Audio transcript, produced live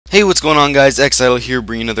Hey, what's going on, guys? xXidol here,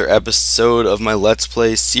 bringing another episode of my Let's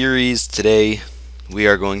Play series. Today, we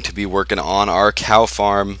are going to be working on our cow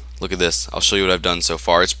farm. Look at this. I'll show you what I've done so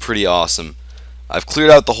far. It's pretty awesome. I've cleared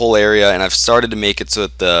out the whole area, and I've started to make it so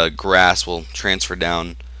that the grass will transfer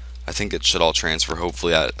down. I think it should all transfer,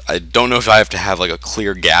 hopefully. I don't know if I have to have like a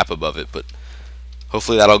clear gap above it, but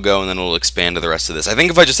hopefully that'll go, and then it'll expand to the rest of this. I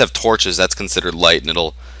think if I just have torches, that's considered light, and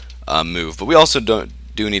it'll move. But we also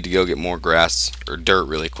do need to go get more grass or dirt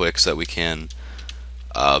really quick so that we can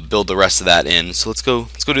build the rest of that in. So let's go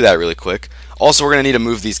do that really quick. Also, we're gonna need to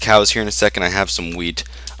move these cows here in a second. I have some wheat.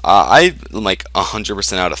 I'm like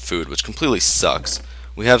 100% out of food, which completely sucks.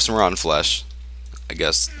 We have some rotten flesh. I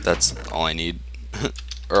guess that's all I need,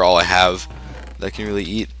 or all I have that I can really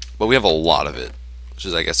eat. But we have a lot of it, which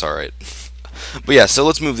is, I guess, all right. But yeah, so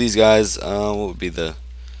let's move these guys. What would be the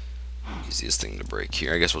easiest thing to break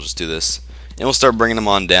here? I guess we'll just do this. And we'll start bringing them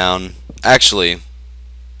on down. Actually,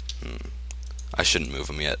 I shouldn't move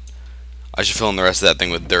them yet. I should fill in the rest of that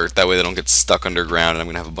thing with dirt. That way they don't get stuck underground and I'm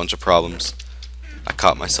going to have a bunch of problems. I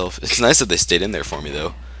caught myself. It's nice that they stayed in there for me,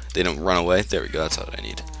 though. They don't run away. There we go. That's what I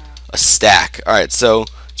need. A stack. Alright, so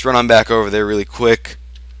let's run on back over there really quick.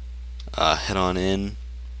 Head on in.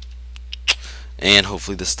 And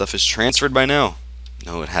hopefully this stuff is transferred by now.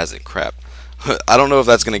 No, it hasn't. Crap. I don't know if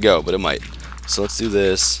that's going to go, but it might. So let's do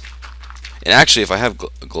this. And actually, if I have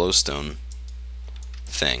a glowstone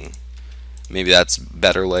thing, maybe that's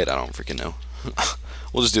better light. I don't freaking know.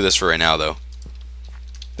 We'll just do this for right now, though.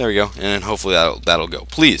 There we go. And then hopefully that'll go.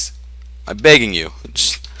 Please, I'm begging you,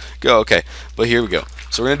 just go. Okay, but here we go.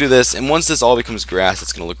 So we're gonna do this, and once this all becomes grass,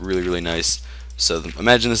 it's gonna look really, really nice. So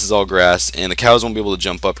imagine this is all grass, and the cows won't be able to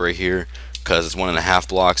jump up right here because it's 1.5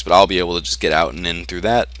 blocks, but I'll be able to just get out and in through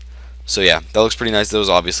that. So yeah, that looks pretty nice. Those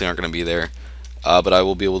obviously aren't gonna be there. But I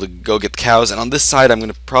will be able to go get the cows, and on this side I'm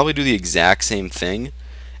going to probably do the exact same thing,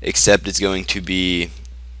 except it's going to be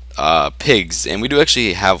pigs, and we do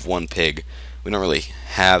actually have one pig. We don't really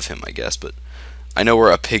have him, I guess, but I know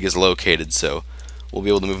where a pig is located, so we'll be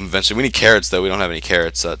able to move him eventually. We need carrots, though. We don't have any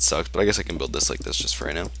carrots, so that sucks, but I guess I can build this like this just for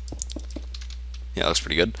right now. Yeah, that looks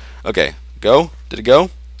pretty good. Okay, go. Did it go?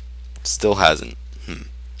 Still hasn't.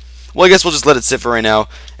 Well, I guess we'll just let it sit for right now,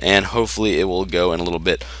 and hopefully it will go in a little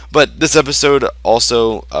bit. But this episode,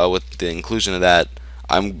 also, with the inclusion of that,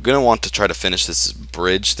 I'm going to want to try to finish this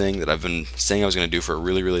bridge thing that I've been saying I was going to do for a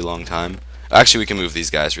really, really long time. Actually, we can move these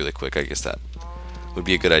guys really quick. I guess that would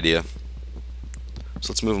be a good idea.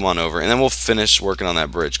 So let's move them on over, and then we'll finish working on that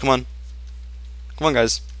bridge. Come on. Come on,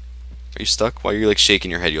 guys. Are you stuck? Why are you, like, shaking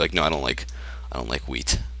your head? You're like, no, I don't like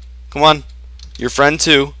wheat. Come on. Your friend,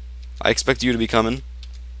 too. I expect you to be coming.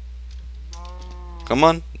 Come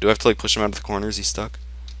on. Do I have to like push him out of the corner? Is he stuck?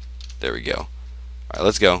 There we go. Alright,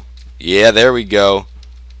 let's go. Yeah, there we go.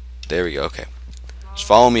 There we go. Okay. Just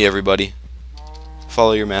follow me, everybody.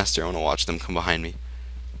 Follow your master. I want to watch them come behind me.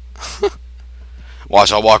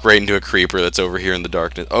 Watch, I'll walk right into a creeper that's over here in the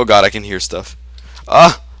darkness. Oh god, I can hear stuff.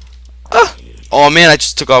 Ah! Oh man, I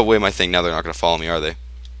just took away my thing. Now they're not going to follow me, are they?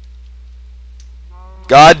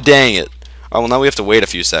 God dang it. Alright, well now we have to wait a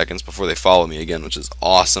few seconds before they follow me again, which is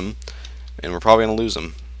awesome. And we're probably going to lose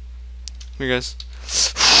them. Here, guys.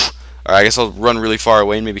 Alright, I guess I'll run really far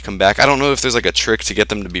away and maybe come back. I don't know if there's like a trick to get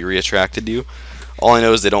them to be reattracted to you. All I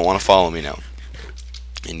know is they don't want to follow me now.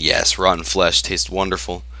 And yes, rotten flesh tastes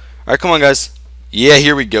wonderful. Alright, come on, guys. Yeah,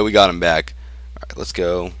 here we go. We got him back. Alright, let's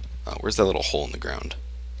go. Where's that little hole in the ground?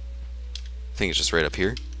 I think it's just right up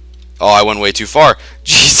here. Oh, I went way too far.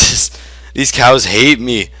 Jesus. These cows hate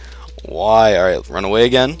me. Why? Alright, run away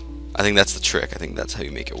again. I think that's the trick. I think that's how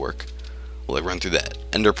you make it work. Will I run through that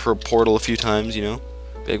ender portal a few times, you know?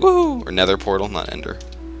 Be like, woohoo! Or nether portal, not ender.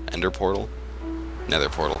 Ender portal. Nether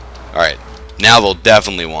portal. Alright, now they'll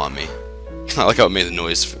definitely want me. I like how it made the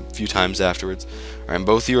noise a few times afterwards. Alright, and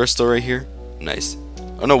both of you are still right here? Nice.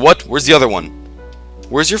 Oh no, what? Where's the other one?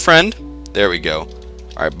 Where's your friend? There we go.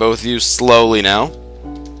 Alright, both of you slowly now.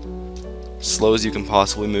 Slow as you can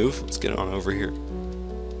possibly move. Let's get on over here.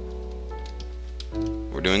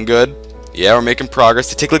 We're doing good. Yeah, we're making progress.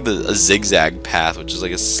 They take like a zigzag path, which is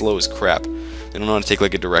like as slow as crap. They don't know how to take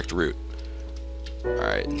like a direct route.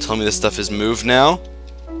 Alright, tell me this stuff is moved now.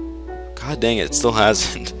 God dang it, it still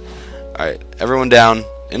hasn't. Alright, everyone down,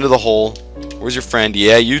 into the hole. Where's your friend?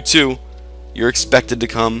 Yeah, you too. You're expected to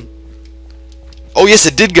come. Oh yes,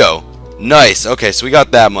 it did go. Nice. Okay, so we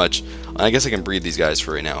got that much. I guess I can breed these guys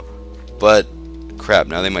for right now. But, crap,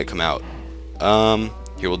 now they might come out.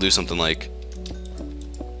 Here, we'll do something like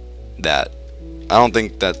that. I don't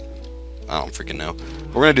think that... I don't freaking know.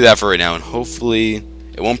 We're going to do that for right now, and hopefully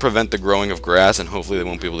It won't prevent the growing of grass, and hopefully they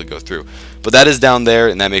won't be able to go through. But that is down there,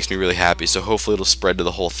 and that makes me really happy. So hopefully it'll spread to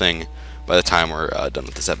the whole thing by the time we're done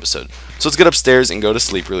with this episode. So let's get upstairs and go to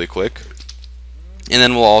sleep really quick. And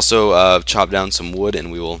then we'll also chop down some wood,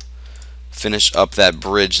 and we will finish up that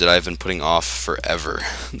bridge that I've been putting off forever.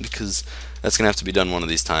 Because that's going to have to be done one of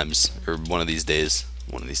these times, or one of these days,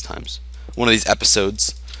 one of these times, one of these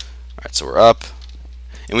episodes. Alright, so we're up.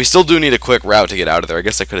 And we still do need a quick route to get out of there. I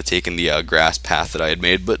guess I could have taken the grass path that I had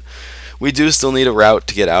made, but we do still need a route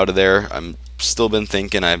to get out of there. I'm still been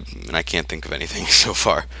thinking, and I can't think of anything so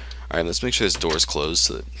far. Alright, let's make sure this door is closed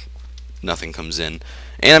so that nothing comes in.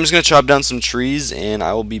 And I'm just going to chop down some trees, and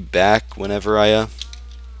I will be back whenever I'm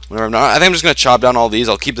not. I think I'm just going to chop down all these.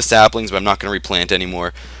 I'll keep the saplings, but I'm not going to replant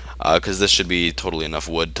anymore, because this should be totally enough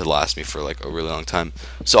wood to last me for like a really long time.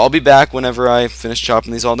 So I'll be back whenever I finish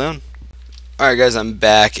chopping these all down. Alright guys, I'm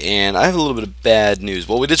back, and I have a little bit of bad news.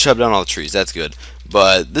 Well, we did chop down all the trees, that's good.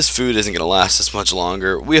 But this food isn't going to last us much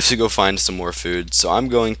longer. We have to go find some more food. So I'm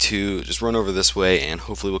going to just run over this way, and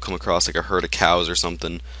hopefully we'll come across like a herd of cows or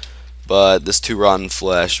something. But this 2 rotten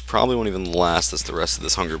flesh probably won't even last us the rest of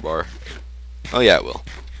this hunger bar. Oh yeah, it will.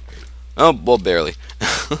 Oh, well, barely.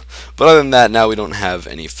 But other than that, now we don't have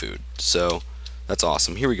any food. So that's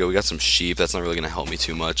awesome. Here we go. We got some sheep. That's not really going to help me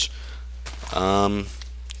too much.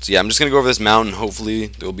 So yeah, I'm just going to go over this mountain. Hopefully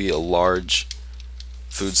there will be a large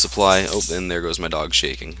food supply. Oh, and there goes my dog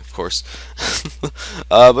shaking, of course.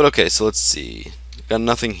 But okay, so let's see. Got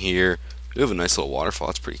nothing here. We have a nice little waterfall.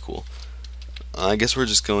 That's pretty cool. I guess we're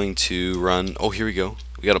just going to run. Oh, here we go.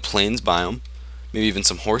 We got a plains biome. Maybe even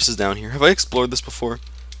some horses down here. Have I explored this before?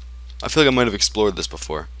 I feel like I might have explored this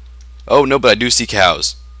before. Oh, no, but I do see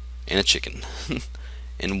cows. And a chicken.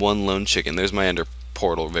 And one lone chicken. There's my nether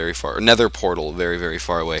portal very far very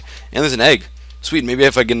far away. And there's an egg. Sweet, maybe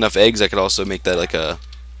if I get enough eggs I could also make that like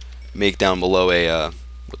make down below a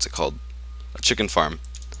what's it called? A chicken farm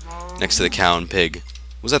next to the cow and pig.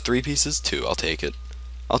 Was that 3 pieces? 2, I'll take it.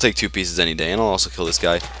 I'll take 2 pieces any day, and I'll also kill this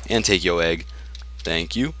guy and take your egg.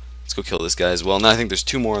 Thank you. Let's go kill this guy as well. Now I think there's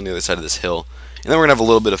 2 more on the other side of this hill. And then we're gonna have a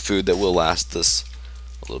little bit of food that will last us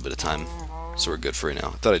a little bit of time. So we're good for right now.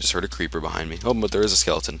 I thought I just heard a creeper behind me. Oh, but there is a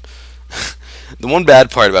skeleton. The one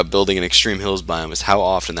bad part about building an extreme hills biome is how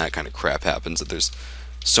often that kind of crap happens. That there's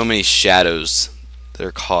so many shadows that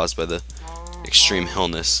are caused by the extreme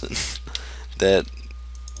hillness that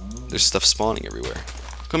there's stuff spawning everywhere.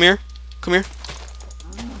 Come here. Come here.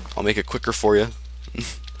 I'll make it quicker for you.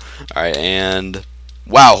 Alright, and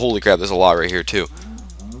wow, holy crap, there's a lot right here too.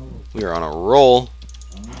 We are on a roll.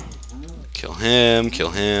 Kill him,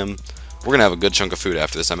 kill him. We're gonna have a good chunk of food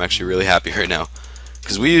after this. I'm actually really happy right now,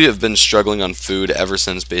 because we have been struggling on food ever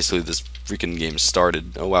since basically this freaking game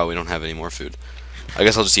started. Oh wow, we don't have any more food. I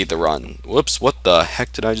guess I'll just eat the rotten. Whoops, what the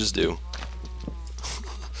heck did I just do?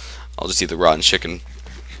 I'll just eat the rotten chicken,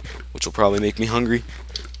 which will probably make me hungry.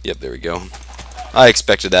 Yep, there we go. I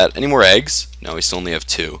expected that. Any more eggs? No, we still only have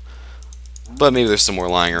 2. But maybe there's some more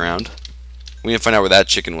lying around. We need to find out where that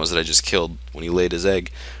chicken was that I just killed when he laid his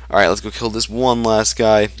egg. Alright, let's go kill this one last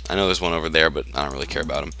guy. I know there's one over there, but I don't really care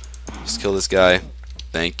about him. Just kill this guy.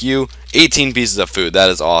 Thank you. 18 pieces of food. That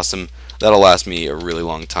is awesome. That'll last me a really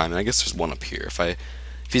long time. And I guess there's one up here.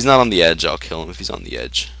 If he's not on the edge, I'll kill him. If he's on the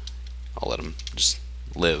edge, I'll let him just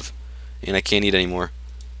live. And I can't eat anymore.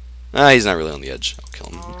 He's not really on the edge. I'll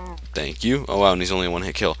kill him. Thank you. Oh wow, and he's only a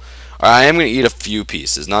 1-hit kill. Alright, I am going to eat a few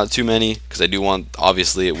pieces. Not too many, because I do want,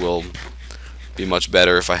 obviously it will be much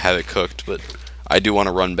better if I have it cooked, but I do want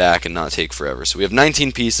to run back and not take forever. So we have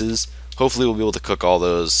 19 pieces. Hopefully we'll be able to cook all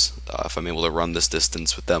those if I'm able to run this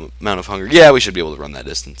distance with that amount of hunger. Yeah, we should be able to run that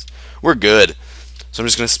distance. We're good. So I'm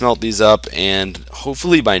just going to smelt these up, and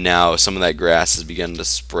hopefully by now some of that grass has begun to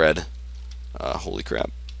spread. Holy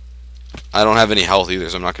crap. I don't have any health either,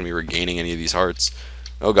 so I'm not going to be regaining any of these hearts.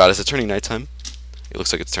 Oh god, is it turning nighttime? It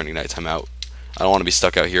looks like it's turning nighttime out. I don't want to be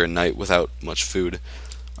stuck out here at night without much food.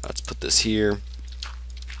 Let's put this here.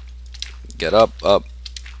 Get up, up.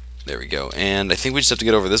 There we go. And I think we just have to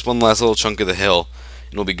get over this one last little chunk of the hill,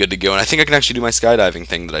 and we'll be good to go. And I think I can actually do my skydiving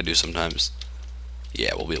thing that I do sometimes.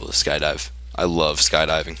 Yeah, we'll be able to skydive. I love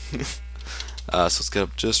skydiving. So let's get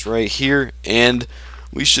up just right here, and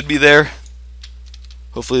we should be there.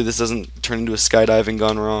 Hopefully this doesn't turn into a skydiving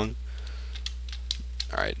gone wrong.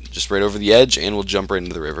 Alright, just right over the edge, and we'll jump right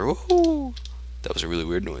into the river. Woohoo! That was a really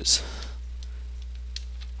weird noise.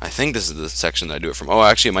 I think this is the section that I do it from. Oh,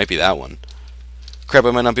 actually, it might be that one. Crap,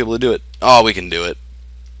 I might not be able to do it. Oh, we can do it.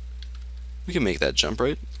 We can make that jump,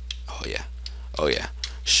 right? Oh, yeah. Oh, yeah.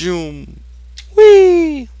 Shoom.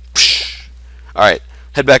 Whee! Alright,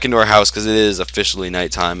 head back into our house, because it is officially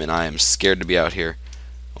nighttime, and I am scared to be out here.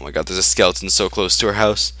 Oh my god, there's a skeleton so close to our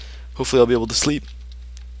house. Hopefully I'll be able to sleep.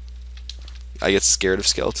 I get scared of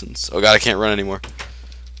skeletons. Oh god, I can't run anymore.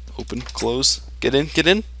 Open, close, get in, get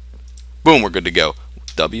in. Boom, we're good to go.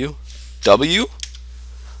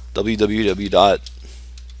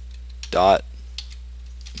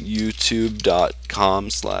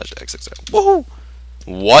 www.youtube.com/xxidol. Woohoo!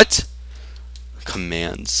 What?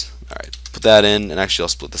 Commands. Alright, put that in, and actually I'll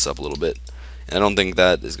split this up a little bit. And I don't think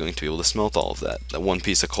that is going to be able to smelt all of that. That one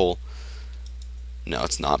piece of coal. No,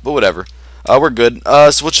 it's not, but whatever. We're good.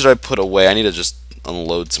 So what should I put away? I need to just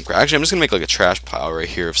unload some crap. Actually, I'm just going to make like a trash pile right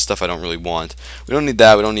here of stuff I don't really want. We don't need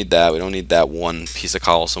that, we don't need that, we don't need that one piece of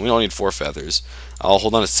cobblestone. We don't need 4 feathers. I'll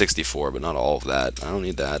hold on to 64, but not all of that. I don't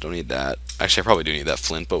need that, don't need that. Actually, I probably do need that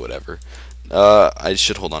flint, but whatever. I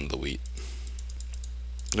should hold on to the wheat.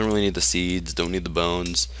 Don't really need the seeds, don't need the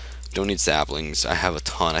bones, don't need saplings. I have a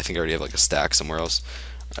ton. I think I already have like a stack somewhere else.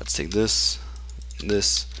 Let's take this,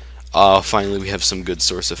 this. Finally we have some good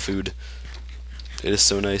source of food. It is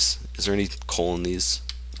so nice. Is there any coal in these?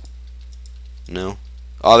 No?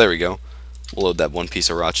 Oh, there we go. We'll load that one piece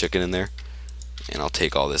of raw chicken in there. And I'll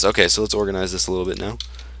take all this. Okay, so let's organize this a little bit now.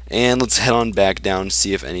 And let's head on back down to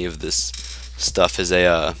see if any of this stuff is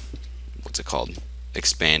a, what's it called?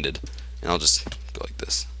 Expanded. And I'll just go like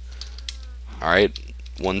this. Alright,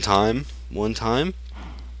 one time.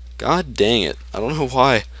 God dang it. I don't know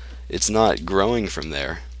why it's not growing from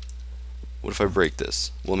there. What if I break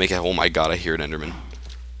this? We'll make it, oh my god, I hear an Enderman.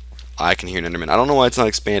 I can hear an Enderman. I don't know why it's not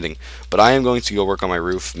expanding, but I am going to go work on my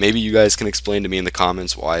roof. Maybe you guys can explain to me in the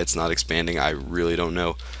comments why it's not expanding. I really don't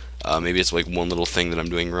know. Maybe it's like one little thing that I'm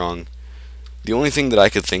doing wrong. The only thing that I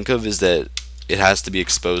could think of is that it has to be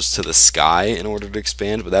exposed to the sky in order to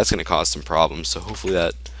expand, but that's going to cause some problems, so hopefully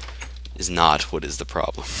that is not what is the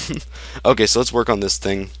problem. Okay, so let's work on this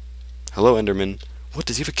thing. Hello, Enderman. What,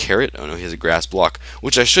 does he have a carrot? Oh no, he has a grass block,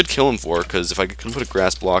 which I should kill him for, because if I can put a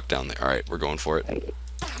grass block down there. Alright, we're going for it.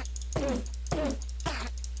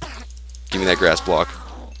 Give me that grass block.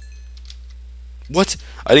 What?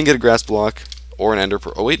 I didn't get a grass block or an ender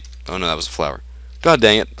pearl. Oh wait. Oh no, that was a flower. God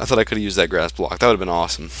dang it. I thought I could have used that grass block. That would have been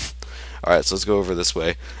awesome. Alright, so let's go over this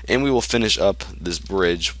way. And we will finish up this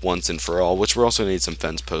bridge once and for all, which we're also going to need some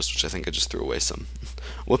fence posts, which I think I just threw away some.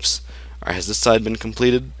 Whoops. Alright, has this side been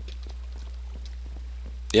completed?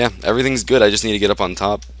 Yeah, everything's good. I just need to get up on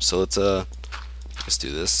top. So let's do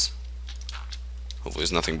this. Hopefully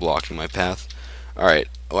there's nothing blocking my path. Alright,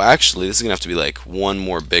 well actually this is going to have to be like one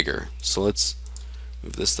more bigger. So let's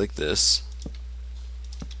move this like this.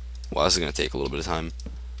 Well, this is going to take a little bit of time.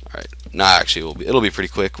 Alright, nah, actually it'll be pretty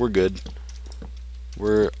quick. We're good.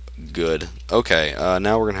 We're good. Okay,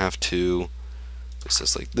 now we're going to have to place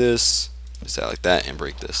this like this, place that like that, and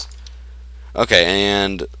break this. Okay,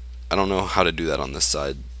 and I don't know how to do that on this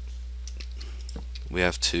side. We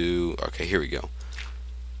have to, okay, here we go.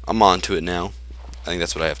 I'm on to it now. I think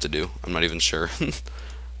that's what I have to do. I'm not even sure.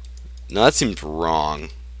 No, that seems wrong.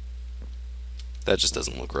 That just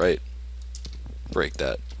doesn't look right. Break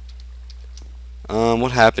that.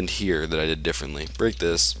 What happened here that I did differently? Break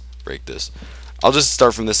this. Break this. I'll just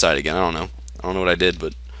start from this side again. I don't know. I don't know what I did,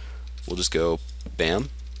 but we'll just go bam.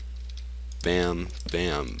 Bam.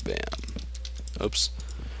 Bam. Bam. Oops.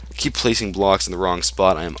 I keep placing blocks in the wrong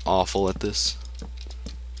spot. I am awful at this.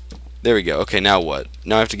 There we go. Okay, now what?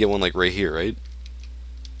 Now I have to get one like right here, right?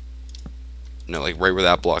 No, like right where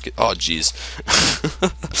that block is. Oh, jeez.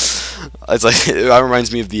 It's like, it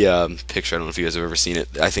reminds me of the picture. I don't know if you guys have ever seen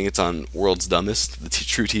it. I think it's on World's Dumbest, the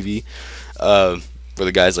True TV, where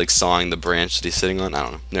the guy's like sawing the branch that he's sitting on. I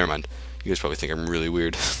don't know. Never mind. You guys probably think I'm really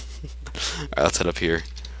weird. Alright, let's head up here.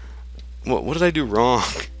 What did I do wrong?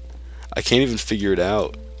 I can't even figure it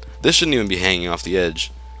out. This shouldn't even be hanging off the edge.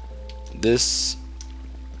 This...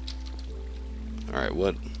 Alright,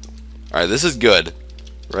 what? Alright, this is good.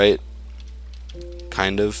 Right?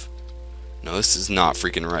 Kind of. No, this is not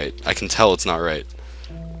freaking right. I can tell it's not right.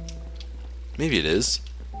 Maybe it is.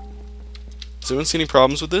 Does anyone see any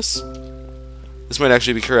problems with this? This might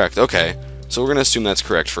actually be correct. Okay, so we're going to assume that's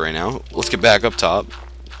correct for right now. Let's get back up top.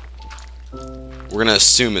 We're going to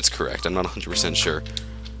assume it's correct. I'm not 100% sure.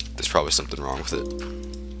 There's probably something wrong with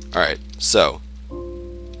it. Alright, so.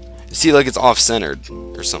 See, like it's off-centered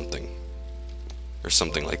or something. Or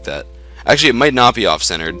something like that. Actually, it might not be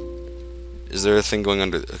off-centered. Is there a thing going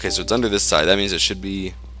under? Okay, so it's under this side. That means it should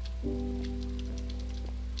be...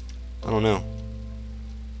 I don't know.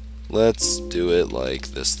 Let's do it like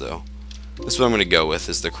this, though. This is what I'm going to go with,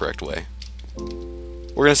 is the correct way.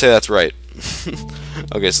 We're going to say that's right.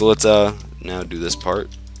 Okay, so let's now do this part.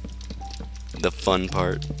 The fun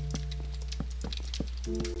part.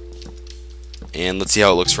 And let's see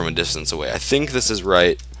how it looks from a distance away. I think this is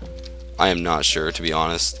right. I am not sure, to be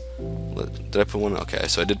honest. Did I put one? Okay,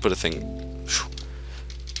 so I did put a thing.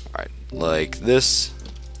 Alright, like this.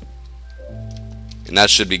 And that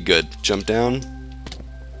should be good. Jump down.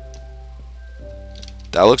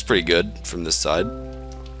 That looks pretty good from this side.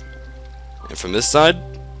 And from this side,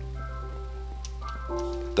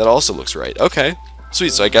 that also looks right. Okay,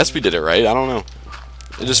 sweet. So I guess we did it right. I don't know.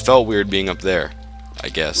 It just felt weird being up there, I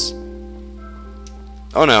guess.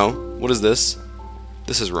 Oh no, what is this?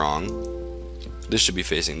 This is wrong. This should be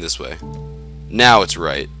facing this way. Now it's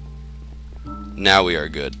right. Now we are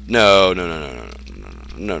good. No, no, no, no, no,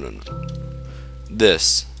 no, no, no, no.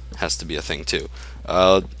 This has to be a thing too.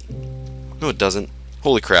 No, it doesn't.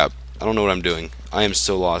 Holy crap. I don't know what I'm doing. I am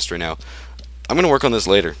so lost right now. I'm going to work on this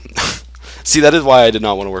later. See, that is why I did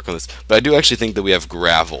not want to work on this. But I do actually think that we have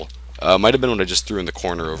gravel. Might have been what I just threw in the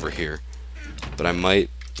corner over here. But I might...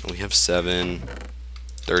 We have 7,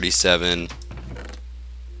 37.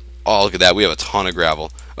 Oh, look at that. We have a ton of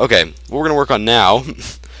gravel. Okay, what we're going to work on now,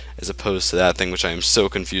 as opposed to that thing which I am so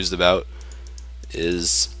confused about,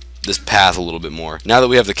 is this path a little bit more. Now that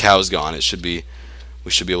we have the cows gone, it should be... We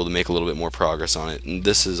should be able to make a little bit more progress on it. And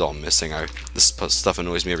this is all missing. This stuff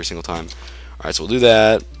annoys me every single time. Alright, so we'll do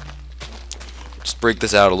that. Just break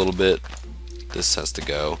this out a little bit. This has to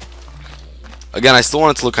go. Again, I still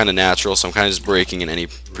want it to look kind of natural, so I'm kind of just breaking in any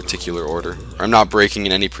particular order. Or I'm not breaking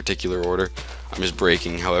in any particular order. I'm just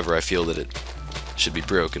breaking however I feel that it should be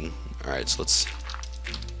broken. Alright, so let's...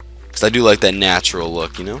 Because I do like that natural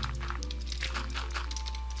look, you know?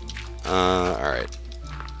 Alright.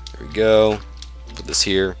 There we go. Put this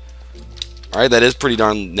here. Alright, that is pretty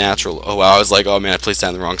darn natural. Oh wow, I was like, oh man, I placed that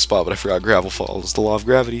in the wrong spot, but I forgot gravel follows the law of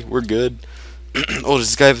gravity. We're good. Oh, does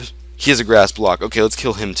this guy have... He has a grass block. Okay, let's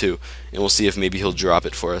kill him too. And we'll see if maybe he'll drop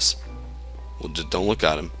it for us. Well, just don't look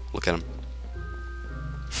at him. Look at him.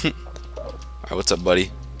 Alright, what's up,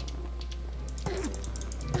 buddy?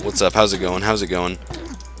 What's up? How's it going? How's it going?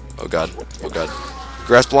 Oh god. Oh god.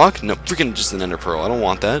 Grass block? No, freaking just an ender pearl. I don't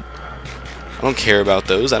want that. I don't care about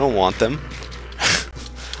those. I don't want them.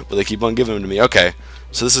 But they keep on giving them to me. Okay,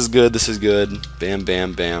 so this is good, this is good. Bam,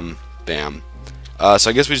 bam, bam, bam. So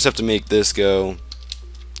I guess we just have to make this go.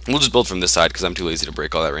 We'll just build from this side because I'm too lazy to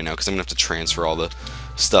break all that right now because I'm going to have to transfer all the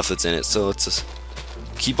stuff that's in it. So let's just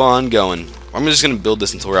keep on going. I'm just going to build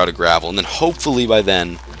this until we're out of gravel. And then hopefully by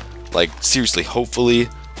then, like seriously, hopefully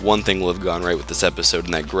one thing will have gone right with this episode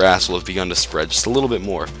and that grass will have begun to spread just a little bit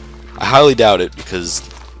more. I highly doubt it because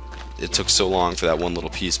it took so long for that one little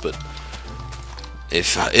piece, but...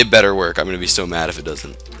 If it better work, I'm going to be so mad if it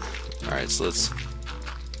doesn't. Alright, so let's... There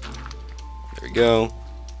we go.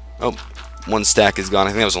 Oh, one stack is gone.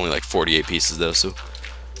 I think that was only like 48 pieces though, so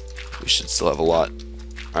we should still have a lot.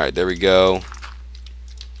 Alright, there we go.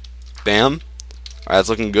 Bam. Alright, that's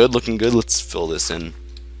looking good, looking good. Let's fill this in.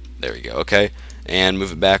 There we go, okay. And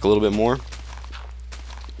move it back a little bit more.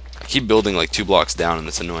 I keep building like 2 blocks down and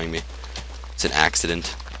it's annoying me. It's an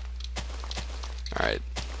accident. Alright.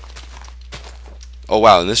 Oh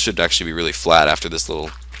wow, and this should actually be really flat after this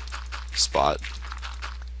little spot.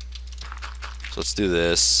 So let's do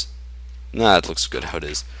this. Nah, it looks good how it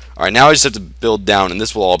is. Alright, now I just have to build down, and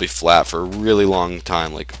this will all be flat for a really long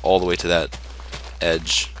time, like all the way to that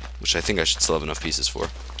edge, which I think I should still have enough pieces for.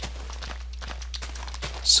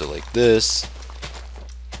 So like this.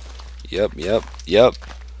 Yep, yep, yep.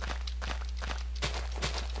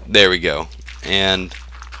 There we go. And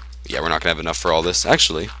yeah, we're not going to have enough for all this.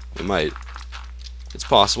 Actually, we might. It's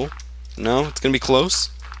possible. No, it's going to be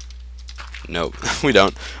close. Nope, we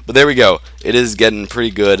don't. But there we go. It is getting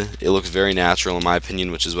pretty good. It looks very natural in my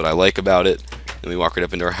opinion, which is what I like about it. Then we walk right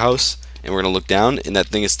up into our house, and we're going to look down, and that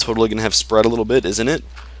thing is totally going to have spread a little bit, isn't it?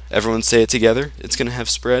 Everyone say it together. It's going to have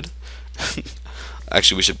spread.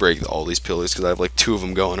 Actually, we should break all these pillars, because I have like 2 of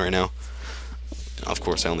them going right now. Of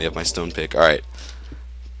course, I only have my stone pick. Alright.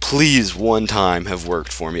 Please, one time, have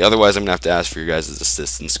worked for me. Otherwise, I'm going to have to ask for your guys'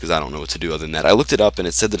 assistance, because I don't know what to do other than that. I looked it up, and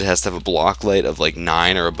it said that it has to have a block light of like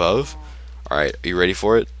 9 or above. Alright, are you ready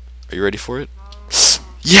for it? Are you ready for it?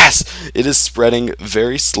 Yes! It is spreading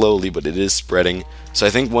very slowly, but it is spreading. So I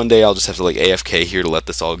think one day I'll just have to like AFK here to let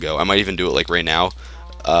this all go. I might even do it like right now.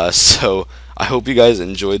 So I hope you guys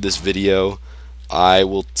enjoyed this video. I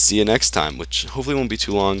will see you next time, which hopefully won't be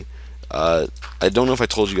too long. I don't know if I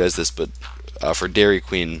told you guys this, but for Dairy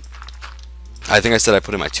Queen, I think I said I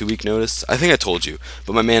put in my 2-week notice. I think I told you,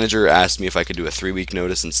 but my manager asked me if I could do a 3-week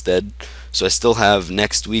notice instead. So I still have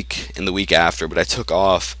next week and the week after, but I took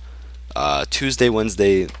off Tuesday,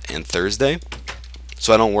 Wednesday, and Thursday.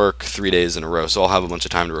 So I don't work 3 days in a row, so I'll have a bunch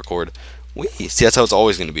of time to record. Whee! See, that's how it's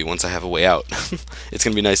always going to be once I have a way out. It's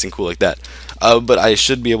going to be nice and cool like that. But I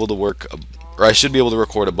should be able to work or I should be able to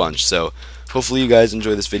record a bunch. So hopefully you guys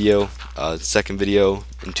enjoy this video. Second video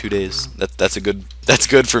in 2 days. That's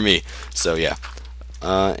good for me. So yeah,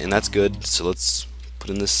 and that's good. So let's put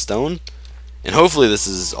in this stone, and hopefully this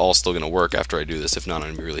is all still gonna work after I do this. If not, I'm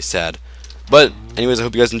gonna be really sad. But anyways, I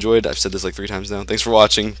hope you guys enjoyed. I've said this like 3 times now. Thanks for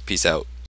watching. Peace out.